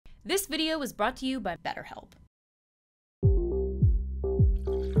This video was brought to you by BetterHelp.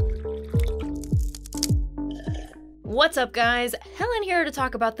 What's up, guys? Helen here to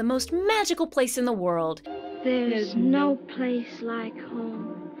talk about the most magical place in the world. There's no place like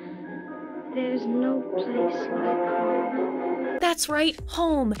home. There's no place like home. That's right,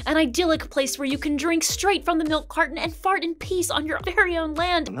 home. An idyllic place where you can drink straight from the milk carton and fart in peace on your very own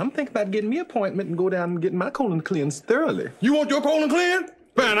land. I'm thinking about getting me an appointment and go down and get my colon cleansed thoroughly. You want your colon clean?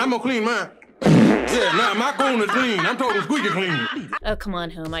 Fine, I'm gonna clean mine. Yeah, nah, my colon is clean. I'm talking squeaky clean. Oh, come on,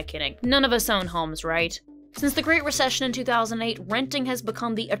 who am I kidding? None of us own homes, right? Since the Great Recession in 2008, renting has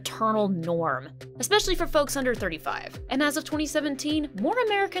become the eternal norm, especially for folks under 35. And as of 2017, more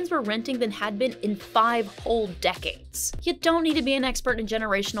Americans were renting than had been in 5 whole decades. You don't need to be an expert in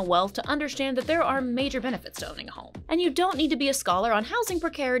generational wealth to understand that there are major benefits to owning a home. And you don't need to be a scholar on housing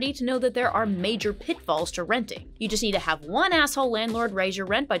precarity to know that there are major pitfalls to renting. You just need to have one asshole landlord raise your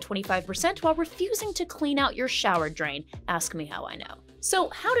rent by 25% while refusing to clean out your shower drain. Ask me how I know. So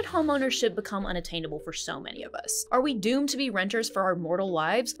how did homeownership become unattainable for so many of us? Are we doomed to be renters for our mortal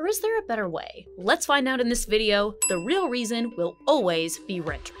lives, or is there a better way? Let's find out in this video. The real reason we'll always be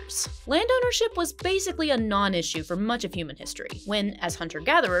renters. Land ownership was basically a non-issue for much of human history, when, as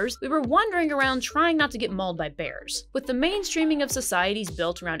hunter-gatherers, we were wandering around trying not to get mauled by bears. With the mainstreaming of societies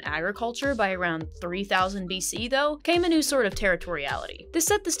built around agriculture by around 3000 BC, though, came a new sort of territoriality. This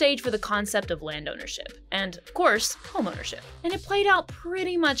set the stage for the concept of land ownership, and, of course, homeownership. And it played out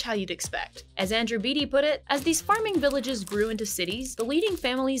pretty much how you'd expect. As Arrambide put it, as these farming villages grew into cities, the leading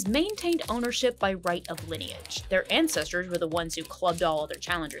families maintained ownership by right of lineage. Their ancestors were the ones who clubbed all other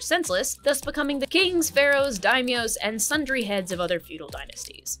challengers senseless, thus becoming the kings, pharaohs, daimyos, and sundry heads of other feudal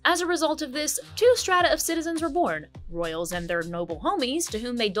dynasties. As a result of this, 2 strata of citizens were born: royals and their noble homies, to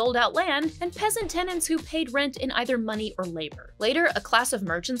whom they doled out land, and peasant tenants who paid rent in either money or labor. Later, a class of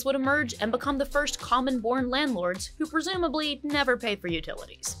merchants would emerge and become the first common-born landlords, who presumably never paid for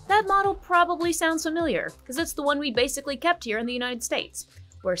utilities. That model probably sounds familiar, because it's the one we basically kept here in the United States,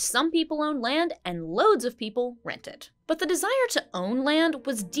 where some people owned land and loads of people rented. But the desire to own land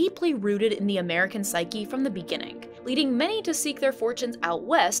was deeply rooted in the American psyche from the beginning, leading many to seek their fortunes out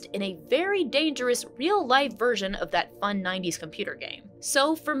west in a very dangerous real-life version of that fun 90s computer game.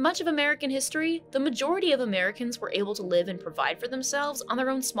 So, for much of American history, the majority of Americans were able to live and provide for themselves on their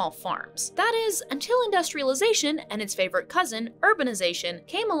own small farms. That is, until industrialization and its favorite cousin, urbanization,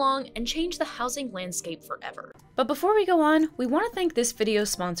 came along and changed the housing landscape forever. But before we go on, we want to thank this video's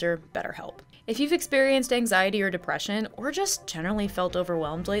sponsor, BetterHelp. If you've experienced anxiety or depression, or just generally felt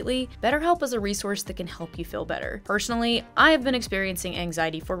overwhelmed lately, BetterHelp is a resource that can help you feel better. Personally, I have been experiencing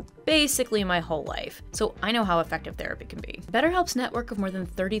anxiety for basically my whole life, so I know how effective therapy can be. BetterHelp's network of more than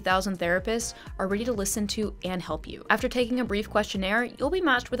 30,000 therapists are ready to listen to and help you. After taking a brief questionnaire, you'll be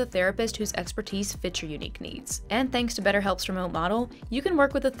matched with a therapist whose expertise fits your unique needs. And thanks to BetterHelp's remote model, you can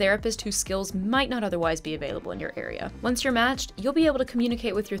work with a therapist whose skills might not otherwise be available in your area. Once you're matched, you'll be able to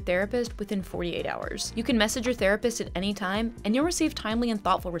communicate with your therapist within 48 hours. You can message your therapist at any time, and you'll receive timely and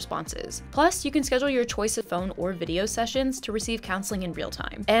thoughtful responses. Plus, you can schedule your choice of phone or video sessions to receive counseling in real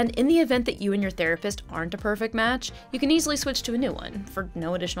time. And in the event that you and your therapist aren't a perfect match, you can easily switch to a new one for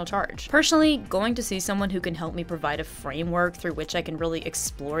no additional charge. Personally, going to see someone who can help me provide a framework through which I can really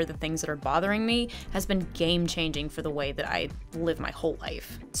explore the things that are bothering me has been game-changing for the way that I live my whole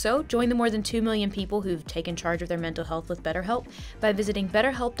life. So, join the more than 2 million people who've taken charge of their mental health with BetterHelp by visiting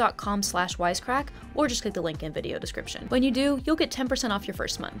betterhelp.com/wisecrack, or just click the link in video description. When you do, you'll get 10% off your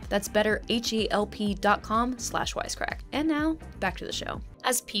first month. That's betterhelp.com/wisecrack. And now, back to the show.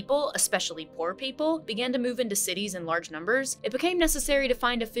 As people, especially poor people, began to move into cities in large numbers, it became necessary to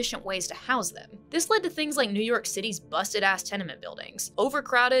find efficient ways to house them. This led to things like New York City's busted-ass tenement buildings,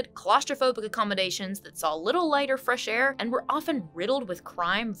 overcrowded, claustrophobic accommodations that saw little light or fresh air and were often riddled with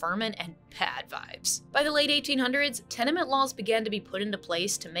crime, vermin, and bad vibes. By the late 1800s, tenement laws began to be put into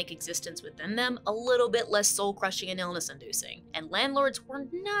place to make existence within them a little bit less soul-crushing and illness-inducing, and landlords were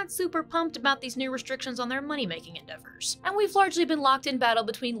not super pumped about these new restrictions on their money-making endeavors. And we've largely been locked in battle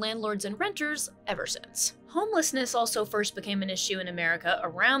between landlords and renters ever since. Homelessness also first became an issue in America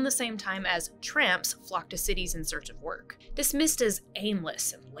around the same time as tramps flocked to cities in search of work. Dismissed as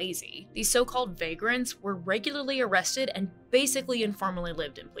aimless and lazy, these so-called vagrants were regularly arrested and basically informally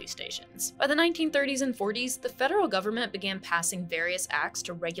lived in police stations. By the 1930s and 40s, the federal government began passing various acts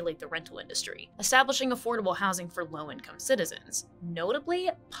to regulate the rental industry, establishing affordable housing for low-income citizens. Notably,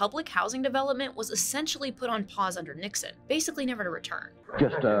 public housing development was essentially put on pause under Nixon, basically never to return.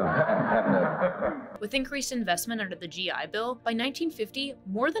 With increased investment under the GI Bill, by 1950,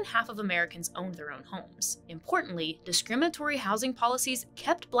 more than half of Americans owned their own homes. Importantly, discriminatory housing policies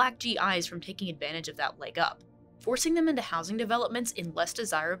kept black GIs from taking advantage of that leg up, forcing them into housing developments in less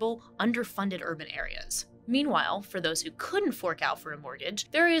desirable, underfunded urban areas. Meanwhile, for those who couldn't fork out for a mortgage,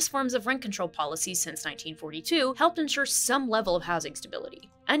 various forms of rent control policies since 1942 helped ensure some level of housing stability.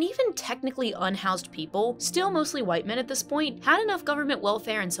 And even technically unhoused people, still mostly white men at this point, had enough government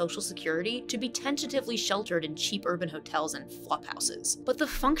welfare and social security to be tentatively sheltered in cheap urban hotels and flop houses. But the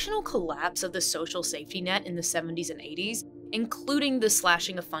functional collapse of the social safety net in the 70s and 80s, including the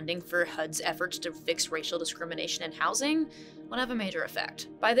slashing of funding for HUD's efforts to fix racial discrimination in housing, would have a major effect.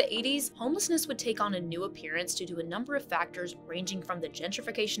 By the 80s, homelessness would take on a new appearance due to a number of factors ranging from the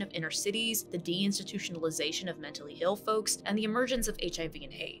gentrification of inner cities, the deinstitutionalization of mentally ill folks, and the emergence of HIV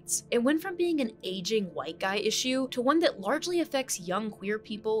and AIDS. It went from being an aging white guy issue to one that largely affects young queer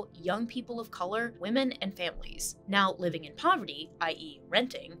people, young people of color, women, and families. Now, living in poverty, i.e.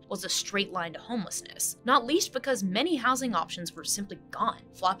 renting, was a straight line to homelessness, not least because many housing options were simply gone.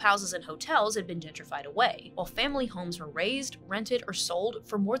 Flop houses and hotels had been gentrified away, while family homes were raised, rented, or sold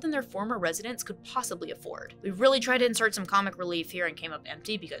for more than their former residents could possibly afford. We really tried to insert some comic relief here and came up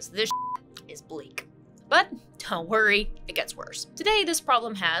empty because this is bleak. But don't worry, it gets worse. Today, this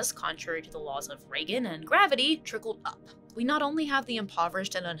problem has, contrary to the laws of Reagan and gravity, trickled up. We not only have the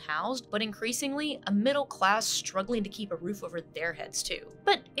impoverished and unhoused, but increasingly a middle class struggling to keep a roof over their heads too.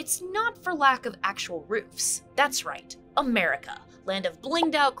 But it's not for lack of actual roofs. That's right, America, land of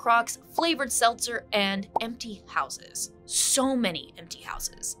blinged out Crocs, flavored seltzer, and empty houses. So many empty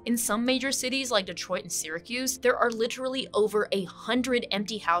houses. In some major cities like Detroit and Syracuse, there are literally over 100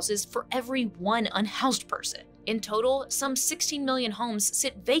 empty houses for every one unhoused person. In total, some 16 million homes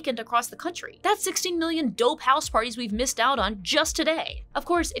sit vacant across the country. That's 16 million dope house parties we've missed out on just today. Of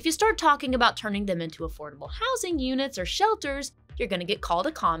course, if you start talking about turning them into affordable housing units or shelters, you're gonna get called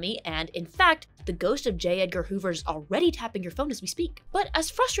a commie, and in fact, the ghost of J. Edgar Hoover's already tapping your phone as we speak. But as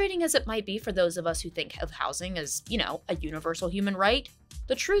frustrating as it might be for those of us who think of housing as, a universal human right,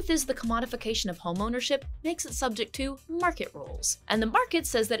 the truth is the commodification of homeownership makes it subject to market rules. And the market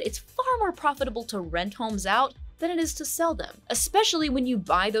says that it's far more profitable to rent homes out than it is to sell them, especially when you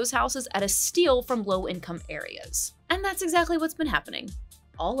buy those houses at a steal from low-income areas. And that's exactly what's been happening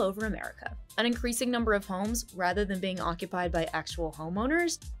all over America. An increasing number of homes, rather than being occupied by actual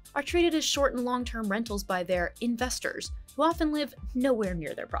homeowners, are treated as short and long-term rentals by their investors, who often live nowhere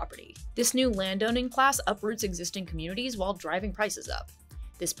near their property. This new landowning class uproots existing communities while driving prices up.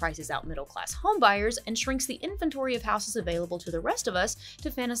 This prices out middle-class homebuyers and shrinks the inventory of houses available to the rest of us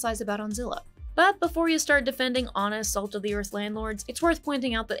to fantasize about on Zillow. But before you start defending honest, salt-of-the-earth landlords, it's worth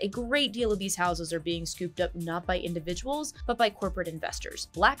pointing out that a great deal of these houses are being scooped up not by individuals, but by corporate investors.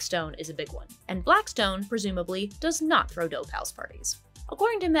 Blackstone is a big one. And Blackstone, presumably, does not throw dope house parties.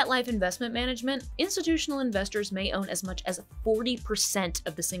 According to MetLife Investment Management, institutional investors may own as much as 40%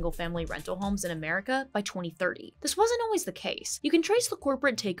 of the single-family rental homes in America by 2030. This wasn't always the case. You can trace the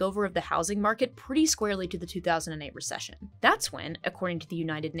corporate takeover of the housing market pretty squarely to the 2008 recession. That's when, according to the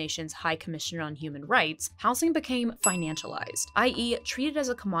United Nations High Commissioner on Human Rights, housing became financialized, i.e. treated as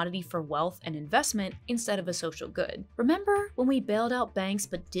a commodity for wealth and investment instead of a social good. Remember when we bailed out banks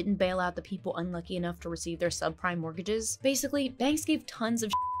but didn't bail out the people unlucky enough to receive their subprime mortgages? Basically, banks gave tons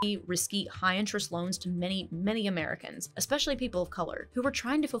of risky, high-interest loans to many Americans, especially people of color, who were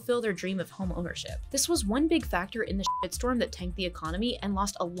trying to fulfill their dream of home ownership. This was one big factor in the shitstorm that tanked the economy and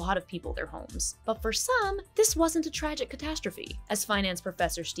lost a lot of people their homes. But for some, this wasn't a tragic catastrophe. As finance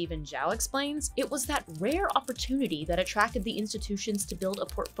professor Stephen Zhao explains, it was that rare opportunity that attracted the institutions to build a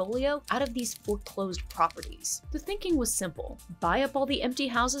portfolio out of these foreclosed properties. The thinking was simple. Buy up all the empty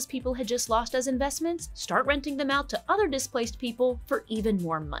houses people had just lost as investments, start renting them out to other displaced people for even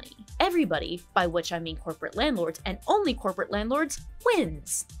more money. Everybody, by which I mean corporate landlords and only corporate landlords,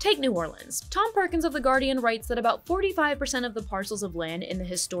 wins. Take New Orleans. Tom Perkins of The Guardian writes that about 45% of the parcels of land in the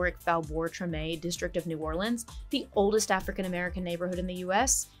historic Faubourg-Treme district of New Orleans, the oldest African-American neighborhood in the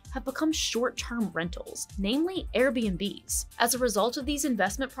US, have become short-term rentals, namely Airbnbs. As a result of these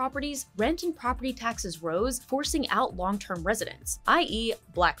investment properties, rent and property taxes rose, forcing out long-term residents, i.e.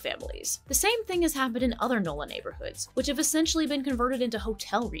 Black families. The same thing has happened in other NOLA neighborhoods, which have essentially been converted into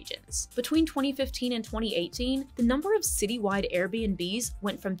hotel regions. Between 2015 and 2018, the number of citywide Airbnbs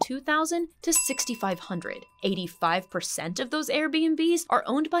went from 2,000 to 6,500. 85% of those Airbnbs are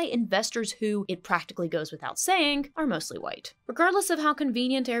owned by investors who, it practically goes without saying, are mostly white. Regardless of how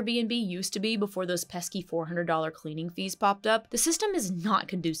convenient Airbnb Airbnb used to be before those pesky $400 cleaning fees popped up, the system is not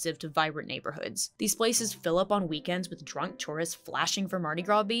conducive to vibrant neighborhoods. These places fill up on weekends with drunk tourists flashing for Mardi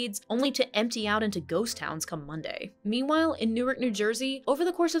Gras beads, only to empty out into ghost towns come Monday. Meanwhile, in Newark, New Jersey, over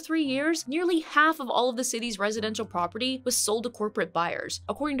the course of 3 years, nearly half of all of the city's residential property was sold to corporate buyers,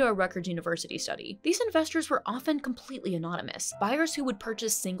 according to a Rutgers University study. These investors were often completely anonymous, buyers who would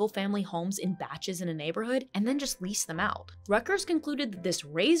purchase single-family homes in batches in a neighborhood and then just lease them out. Rutgers concluded that this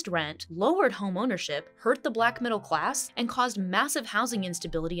raised rent, lowered home ownership, hurt the black middle class, and caused massive housing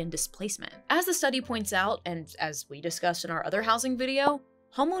instability and displacement. As the study points out, and as we discussed in our other housing video,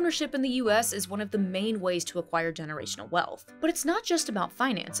 homeownership in the US is one of the main ways to acquire generational wealth. But it's not just about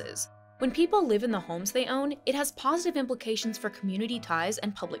finances. When people live in the homes they own, it has positive implications for community ties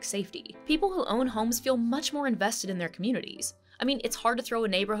and public safety. People who own homes feel much more invested in their communities. I mean, it's hard to throw a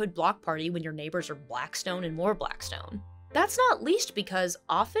neighborhood block party when your neighbors are Blackstone and more Blackstone. That's not least because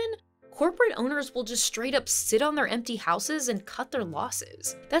often, corporate owners will just straight up sit on their empty houses and cut their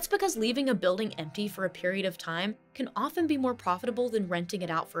losses. That's because leaving a building empty for a period of time can often be more profitable than renting it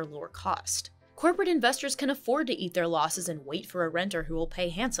out for a lower cost. Corporate investors can afford to eat their losses and wait for a renter who will pay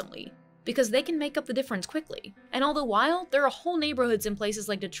handsomely, because they can make up the difference quickly. And all the while, there are whole neighborhoods in places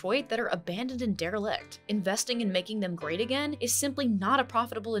like Detroit that are abandoned and derelict. Investing in making them great again is simply not a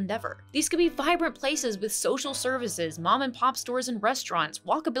profitable endeavor. These could be vibrant places with social services, mom and pop stores and restaurants,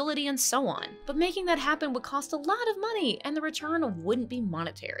 walkability, and so on. But making that happen would cost a lot of money, and the return wouldn't be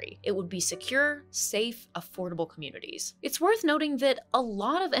monetary. It would be secure, safe, affordable communities. It's worth noting that a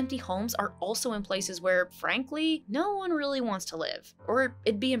lot of empty homes are also in places where, frankly, no one really wants to live, or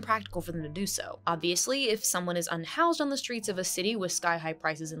it'd be impractical for them to do so. Obviously, if someone is unhoused on the streets of a city with sky-high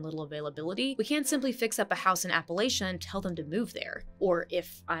prices and little availability, we can't simply fix up a house in Appalachia and tell them to move there. Or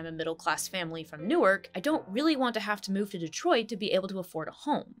if I'm a middle-class family from Newark, I don't really want to have to move to Detroit to be able to afford a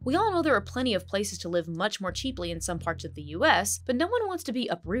home. We all know there are plenty of places to live much more cheaply in some parts of the US, but no one wants to be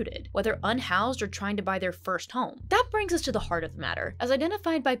uprooted, whether unhoused or trying to buy their first home. That brings us to the heart of the matter, as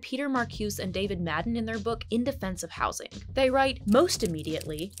identified by Peter Marcuse and David Madden in their book In Defense of Housing. They write, most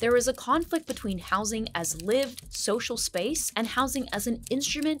immediately, there is a conflict between housing as lived social space and housing as an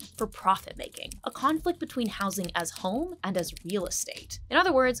instrument for profit making. A conflict between housing as home and as real estate. In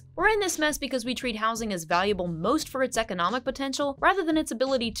other words, we're in this mess because we treat housing as valuable most for its economic potential rather than its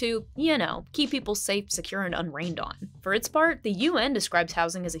ability to, keep people safe, secure, and unrained on. For its part, the UN describes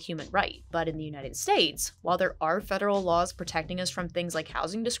housing as a human right. But in the United States, while there are federal laws protecting us from things like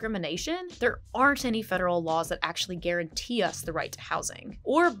housing discrimination, there aren't any federal laws that actually guarantee us the right to housing.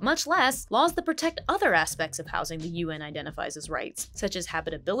 Or, much less, laws that protect other aspects of housing the UN identifies as rights, such as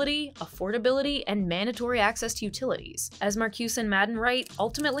habitability, affordability, and mandatory access to utilities. As Marcuse and Madden write,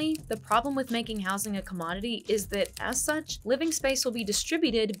 ultimately, the problem with making housing a commodity is that, as such, living space will be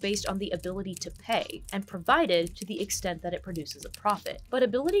distributed based on the ability to pay, and provided to the extent that it produces a profit. But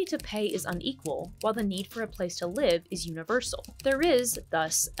ability to pay is unequal, while the need for a place to live is universal. There is,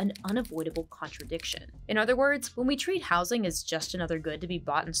 thus, an unavoidable contradiction. In other words, when we treat housing as just another good to be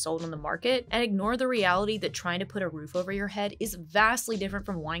bought and sold on the market, and ignore the reality that trying to put a roof over your head is vastly different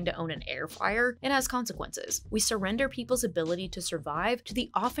from wanting to own an air fryer, it has consequences. We surrender people's ability to survive to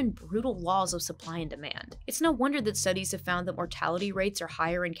the often brutal laws of supply and demand. It's no wonder that studies have found that mortality rates are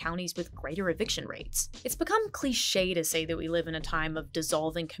higher in counties with greater eviction rates. It's become cliche to say that we live in a time of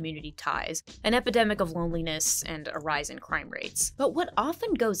dissolving community ties, an epidemic of loneliness, and a rise in crime rates. But what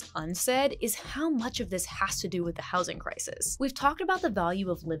often goes unsaid is how much of this has to do with the housing crisis. We've talked about the value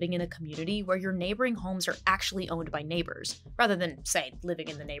of living in a community where your neighboring homes are actually owned by neighbors, rather than, say, living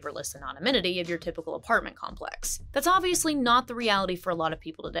in the neighborless anonymity of your typical apartment complex. That's obviously not the reality for a lot of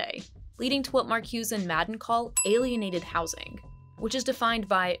people today, leading to what Marcuse and Madden call alienated housing, which is defined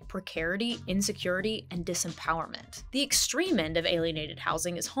by precarity, insecurity, and disempowerment. The extreme end of alienated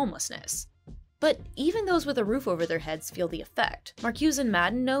housing is homelessness. But even those with a roof over their heads feel the effect. Marcuse and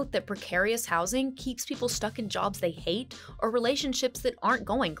Madden note that precarious housing keeps people stuck in jobs they hate or relationships that aren't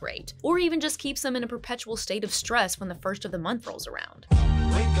going great, or even just keeps them in a perpetual state of stress when the first of the month rolls around.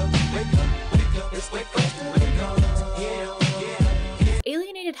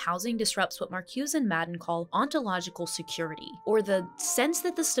 Alienated housing disrupts what Marcuse and Madden call ontological security, or the sense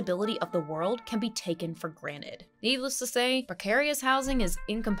that the stability of the world can be taken for granted. Needless to say, precarious housing is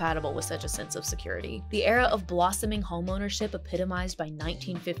incompatible with such a sense of security. The era of blossoming homeownership epitomized by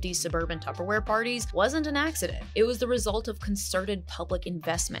 1950s suburban Tupperware parties wasn't an accident. It was the result of concerted public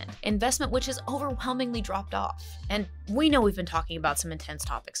investment which has overwhelmingly dropped off. And we know we've been talking about some intense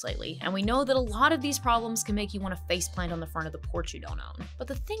topics lately, and we know that a lot of these problems can make you want to faceplant on the front of the porch you don't own. But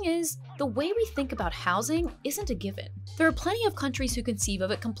the thing is, the way we think about housing isn't a given. There are plenty of countries who conceive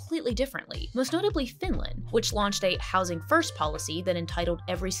of it completely differently, most notably Finland, which launched a housing first policy that entitled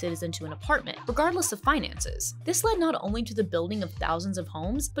every citizen to an apartment, regardless of finances. This led not only to the building of thousands of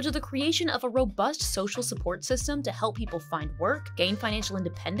homes, but to the creation of a robust social support system to help people find work, gain financial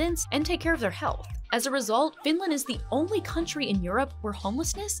independence, and take care of their health. As a result, Finland is the only country in Europe where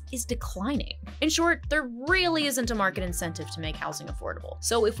homelessness is declining. In short, there really isn't a market incentive to make housing affordable.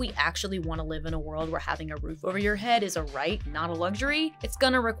 So if we actually want to live in a world where having a roof over your head is a right, not a luxury, it's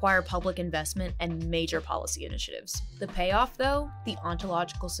gonna require public investment and major policy initiatives. The payoff, though, the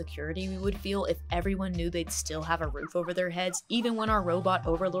ontological security we would feel if everyone knew they'd still have a roof over their heads even when our robot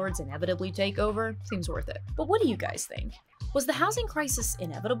overlords inevitably take over, seems worth it. But what do you guys think? Was the housing crisis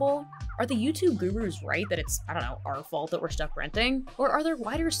inevitable? Are the YouTube gurus right that it's, I don't know, our fault that we're stuck renting? Or are there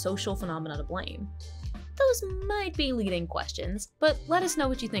wider social phenomena to blame? Those might be leading questions, but let us know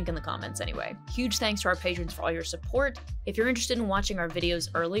what you think in the comments anyway. Huge thanks to our patrons for all your support. If you're interested in watching our videos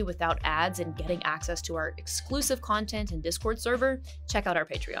early without ads and getting access to our exclusive content and Discord server, check out our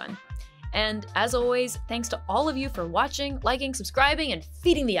Patreon. And as always, thanks to all of you for watching, liking, subscribing, and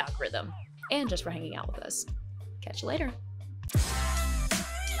feeding the algorithm. And just for hanging out with us. Catch you later.